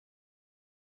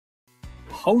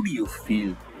How do you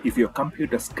feel if your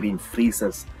computer screen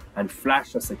freezes and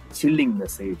flashes a chilling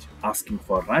message asking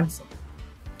for ransom?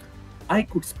 I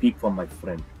could speak for my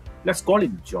friend. Let's call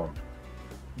him John.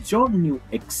 John knew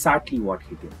exactly what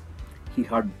hit him. He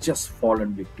had just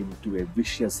fallen victim to a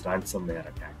vicious ransomware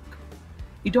attack.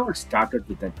 It all started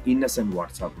with an innocent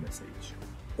WhatsApp message.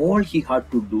 All he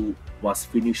had to do was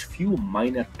finish few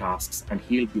minor tasks and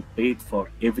he'll be paid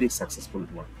for every successful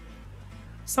one.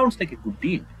 Sounds like a good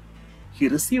deal. He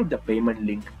received the payment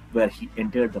link where he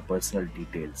entered the personal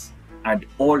details, and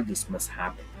all this mess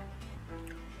happened.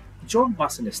 John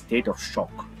was in a state of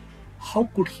shock. How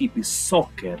could he be so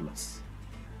careless?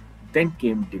 Then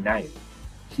came denial.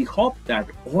 He hoped that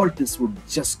all this would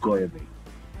just go away.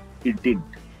 It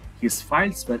didn't. His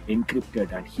files were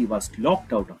encrypted and he was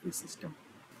locked out of his system.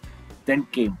 Then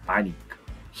came panic.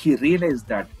 He realized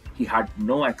that he had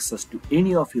no access to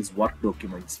any of his work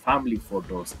documents, family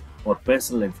photos, or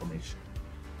personal information.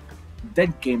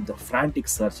 Then came the frantic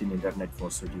search in internet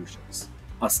for solutions.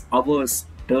 As hours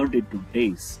turned into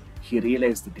days, he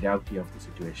realized the gravity of the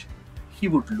situation. He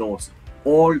would lose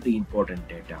all the important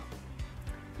data.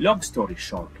 Long story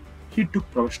short, he took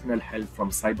professional help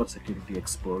from cybersecurity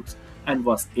experts and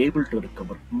was able to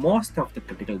recover most of the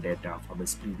critical data from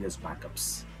his previous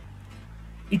backups.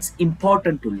 It's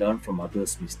important to learn from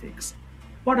others' mistakes.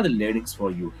 What are the learnings for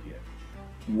you here?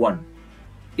 1.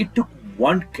 It took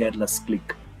one careless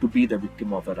click to be the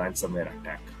victim of a ransomware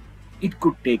attack. It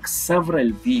could take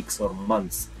several weeks or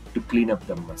months to clean up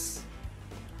the mess.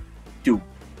 2.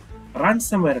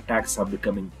 Ransomware attacks are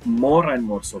becoming more and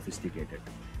more sophisticated.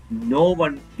 No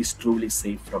one is truly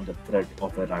safe from the threat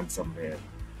of a ransomware.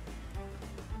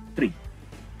 3.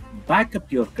 Back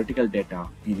up your critical data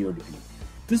periodically.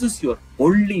 This is your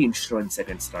only insurance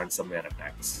against ransomware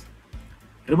attacks.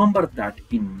 Remember that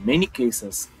in many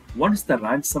cases, once the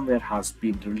ransomware has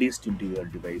been released into your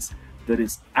device, there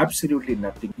is absolutely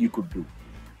nothing you could do.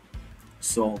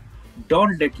 So,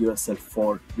 don't let yourself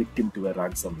fall victim to a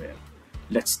ransomware.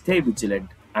 Let's stay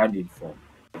vigilant and informed.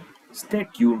 Stay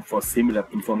tuned for similar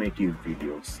informative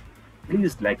videos.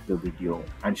 Please like the video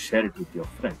and share it with your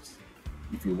friends.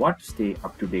 If you want to stay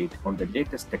up to date on the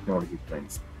latest technology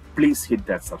trends, please hit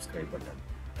that subscribe button.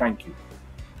 Thank you.